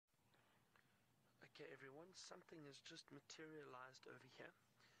everyone, something has just materialized over here.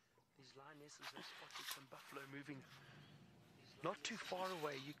 These lionesses have spotted some buffalo moving not too far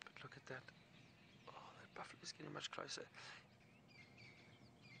away. Look at that. Oh, that buffalo is getting much closer.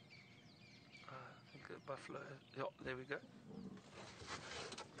 I think the buffalo, yeah, there we go.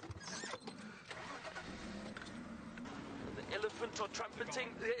 The elephant are trumpeting.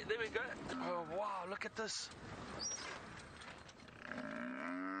 There we go. Oh wow, look at this.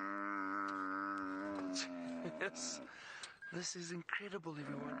 Yes, this is incredible,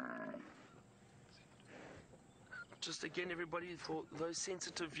 everyone. Just again, everybody, for those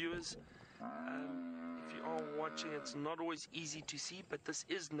sensitive viewers, if you are watching, it's not always easy to see, but this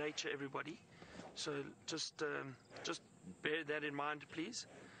is nature, everybody. So just bear that in mind, please.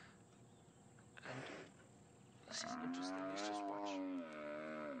 And this is interesting. Let's just watch.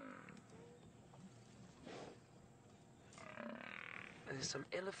 And there's some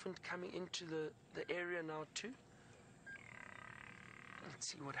elephant coming into the area now too. Let's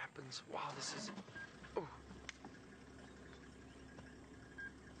see what happens. Wow, this is... Oh.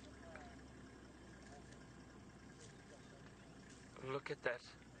 Look at that.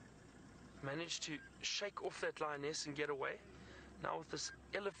 Managed to shake off that lioness and get away. Now with this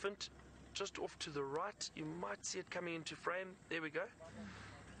elephant just off to the right, you might see it coming into frame. There we go.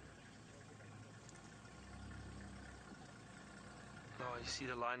 Now you see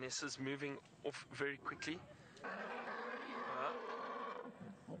the lionesses moving off very quickly.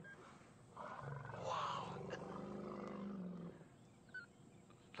 Wow.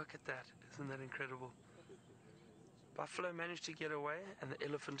 Look at that. Isn't that incredible? Buffalo managed to get away and the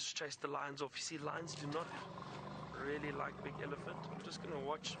elephants chased the lions off. You see, lions do not really like big elephant. I'm just going to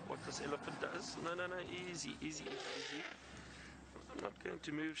watch what this elephant does. No, easy. I'm not going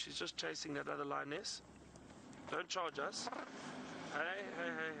to move. She's just chasing that other lioness. Don't charge us. Hey,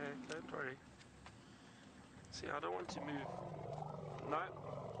 don't worry. See, I don't want to move. No.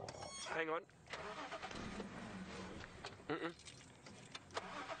 Hang on.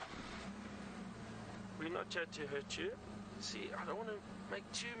 We're not here to hurt you. See, I don't want to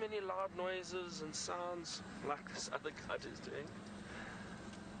make too many loud noises and sounds like this other guy is doing.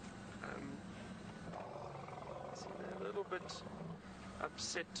 See, they're a little bit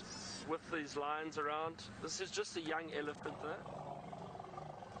upset with these lions around. This is just a young elephant there.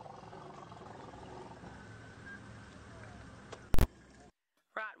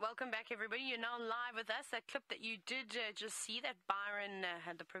 Right, welcome back everybody. You're now live with us. That clip that you did just see, that Byron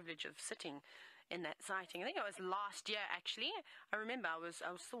had the privilege of sitting in that sighting. I think it was last year actually. I remember I was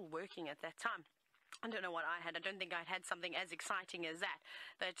still working at that time. I don't know what I had. I don't think I'd had something as exciting as that.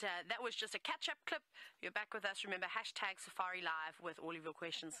 But that was just a catch-up clip. You're back with us. Remember, hashtag Safari Live with all of your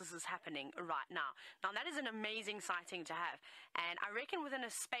questions. This is happening right now. Now, that is an amazing sighting to have. And I reckon within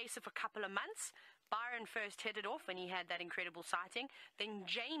a space of a couple of months, Byron first hit it off when he had that incredible sighting. Then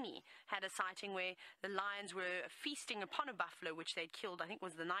Jamie had a sighting where the lions were feasting upon a buffalo, which they'd killed, I think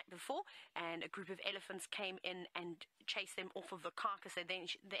was the night before, and a group of elephants came in and chased them off of the carcass.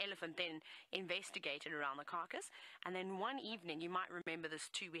 The elephant then investigated around the carcass. And then one evening, you might remember this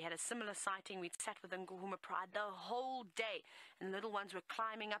too, we had a similar sighting. We'd sat with Nguhuma Pride the whole day, and the little ones were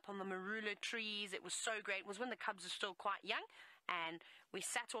climbing up on the marula trees. It was so great. It was when the cubs were still quite young. And we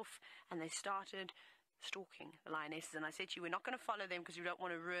sat off and they started stalking the lionesses. And I said to you, we're not going to follow them because we don't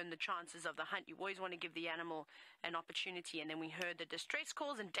want to ruin the chances of the hunt. You always want to give the animal an opportunity. And then we heard the distress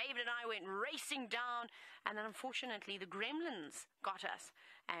calls and David and I went racing down. And then unfortunately the gremlins got us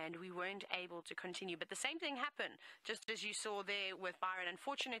and we weren't able to continue. But the same thing happened, just as you saw there with Byron.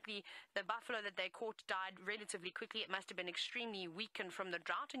 Unfortunately, the buffalo that they caught died relatively quickly. It must have been extremely weakened from the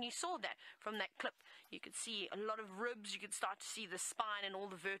drought. And you saw that from that clip. You could see a lot of ribs. You could start to see the spine and all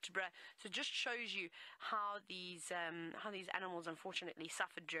the vertebrae. So it just shows you how these animals unfortunately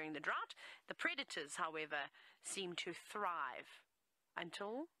suffered during the drought. The predators, however, seem to thrive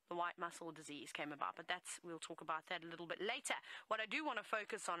until the white mussel disease came about, but we'll talk about that a little bit later. What I do want to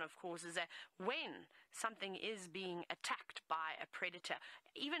focus on, of course, is that when something is being attacked by a predator,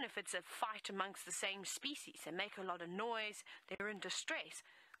 even if it's a fight amongst the same species, they make a lot of noise, they're in distress.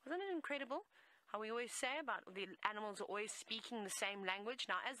 Wasn't it incredible how we always say about the animals are always speaking the same language?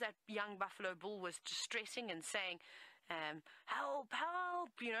 Now, as that young buffalo bull was distressing and saying, help, help,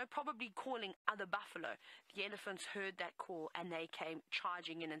 probably calling other buffalo, the elephants heard that call and they came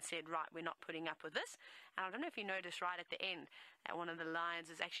charging in and said, right, we're not putting up with this. And I don't know if you noticed right at the end that one of the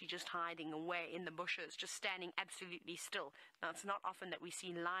lions is actually just hiding away in the bushes, just standing absolutely still. Now, it's not often that we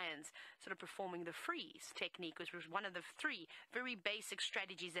see lions sort of performing the freeze technique, which was one of the 3 very basic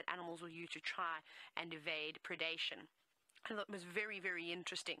strategies that animals will use to try and evade predation. And it was very, very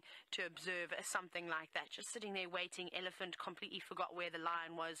interesting to observe something like that. Just sitting there waiting, elephant completely forgot where the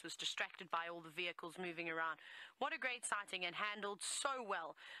lion was distracted by all the vehicles moving around. What a great sighting, and handled so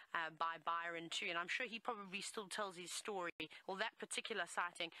well by Byron too. And I'm sure he probably still tells his story, or that particular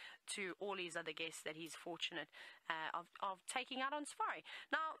sighting, to all his other guests that he's fortunate of taking out on safari.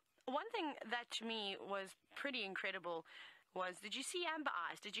 Now, one thing that to me was pretty incredible was, did you see Amber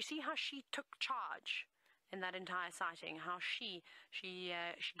Eyes? Did you see how she took charge in that entire sighting? How she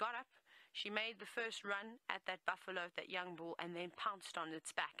got up, she made the first run at that buffalo, that young bull, and then pounced on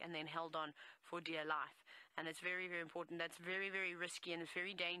its back and then held on for dear life. And it's very, very important. That's very, very risky, and it's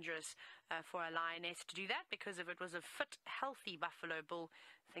very dangerous for a lioness to do that, because if it was a fit, healthy buffalo bull,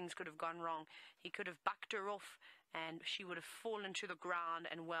 things could have gone wrong. He could have bucked her off, and she would have fallen to the ground.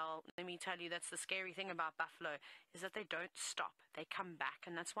 And well, let me tell you, that's the scary thing about buffalo, is that they don't stop. They come back,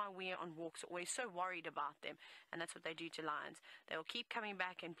 and that's why we on walks are always so worried about them. And that's what they do to lions. They will keep coming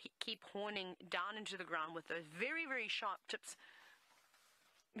back and keep horning down into the ground with those very, very sharp tips.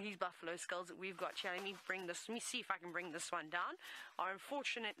 These buffalo skulls that we've got here, let me see if I can bring this one down.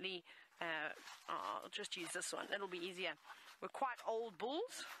 Unfortunately, I'll just use this one, it'll be easier. We're quite old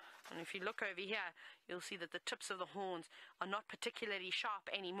bulls, and if you look over here, you'll see that the tips of the horns are not particularly sharp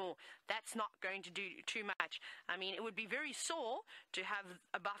anymore. That's not going to do too much. I mean, it would be very sore to have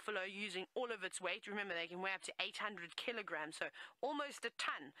a buffalo using all of its weight. Remember, they can weigh up to 800 kilograms, so almost a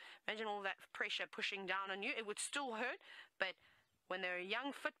ton. Imagine all that pressure pushing down on you. It would still hurt, but when they're a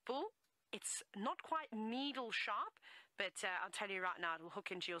young fit bull, it's not quite needle sharp, but I'll tell you right now, it'll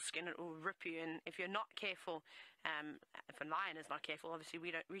hook into your skin, it will rip you, and if you're not careful, if a lion is not careful, obviously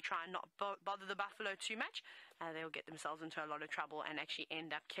we try and not bother the buffalo too much, they'll get themselves into a lot of trouble and actually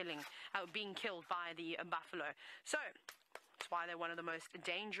end up being killed by the buffalo. So that's why they're one of the most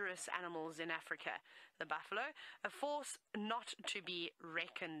dangerous animals in Africa, the buffalo, a force not to be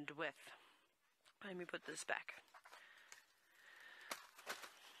reckoned with. Let me put this back.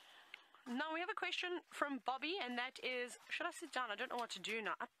 Now we have a question from Bobby, and that is, should I sit down? I don't know what to do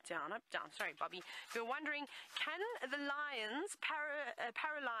now. Up, down, up, down. Sorry, Bobby. You're wondering, can the lions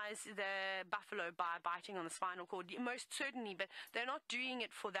paralyze the buffalo by biting on the spinal cord? Most certainly, but they're not doing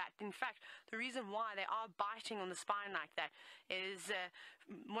it for that. In fact, the reason why they are biting on the spine like that is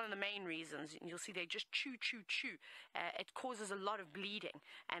one of the main reasons. You'll see they just chew. It causes a lot of bleeding,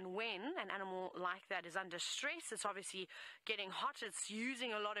 and when an animal like that is under stress, it's obviously getting hot, it's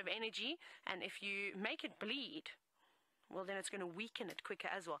using a lot of energy, and if you make it bleed, well, then it's going to weaken it quicker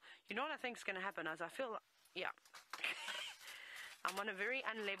as well. You know what I think is going to happen? As I feel, yeah. I'm on a very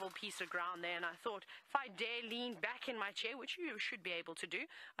unlevel piece of ground there, and I thought if I dare lean back in my chair, which you should be able to do,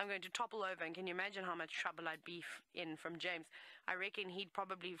 I'm going to topple over. And can you imagine how much trouble I'd be in from James? I reckon he'd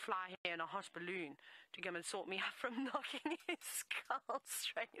probably fly here in a hot balloon to come and sort me out from knocking his skull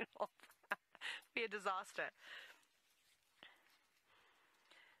straight off. Be a disaster.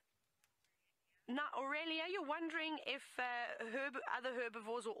 Now, Aurelia, you're wondering if other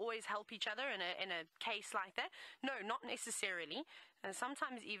herbivores will always help each other in a case like that? No, not necessarily. And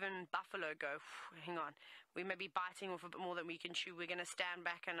sometimes even buffalo go, hang on, we may be biting off a bit more than we can chew. We're going to stand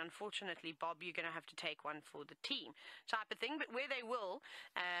back, and unfortunately, Bob, you're going to have to take one for the team type of thing. But where they will,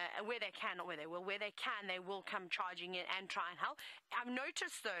 where they can, they will come charging in and try and help. I've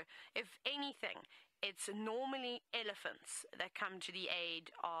noticed, though, if anything, it's normally elephants that come to the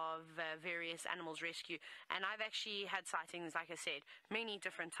aid of various animals rescue. And I've actually had sightings, like I said, many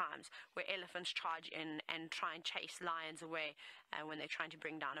different times where elephants charge in and try and chase lions away when they're trying to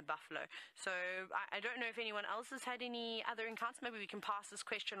bring down a buffalo. So I don't know if anyone else has had any other encounters. Maybe we can pass this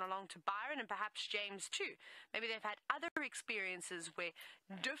question along to Byron and perhaps James too. Maybe they've had other experiences where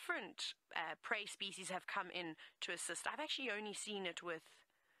different prey species have come in to assist. I've actually only seen it with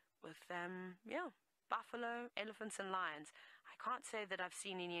buffalo, elephants, and lions. I can't say that I've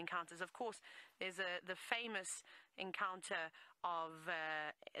seen any encounters. Of course, there's the famous encounter of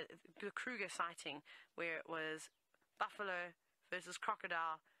the Kruger sighting, where it was buffalo versus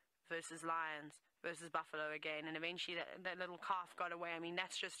crocodile versus lions versus buffalo again, and eventually that little calf got away. I mean,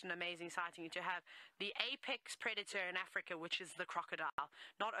 that's just an amazing sighting to have the apex predator in Africa, which is the crocodile.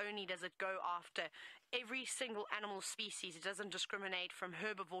 Not only does it go after every single animal species, it doesn't discriminate from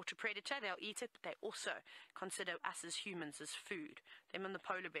herbivore to predator. They'll eat it, but they also consider us as humans as food. Them and the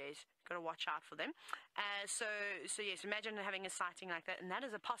polar bears, got to watch out for them. So yes, imagine having a sighting like that, and that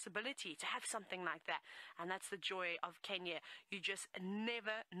is a possibility to have something like that, and that's the joy of Kenya. You just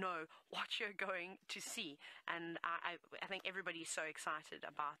never know what you're going exciting to see. And I think everybody's so excited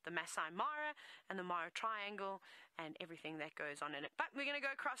about the Masai Mara and the Mara Triangle and everything that goes on in it. But we're going to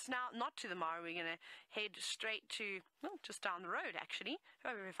go across now, not to the Mara. We're going to head straight to, well, just down the road, actually.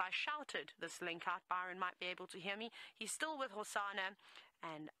 However, if I shouted this link out, Byron might be able to hear me. He's still with Hosanna,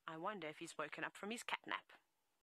 and I wonder if he's woken up from his cat nap.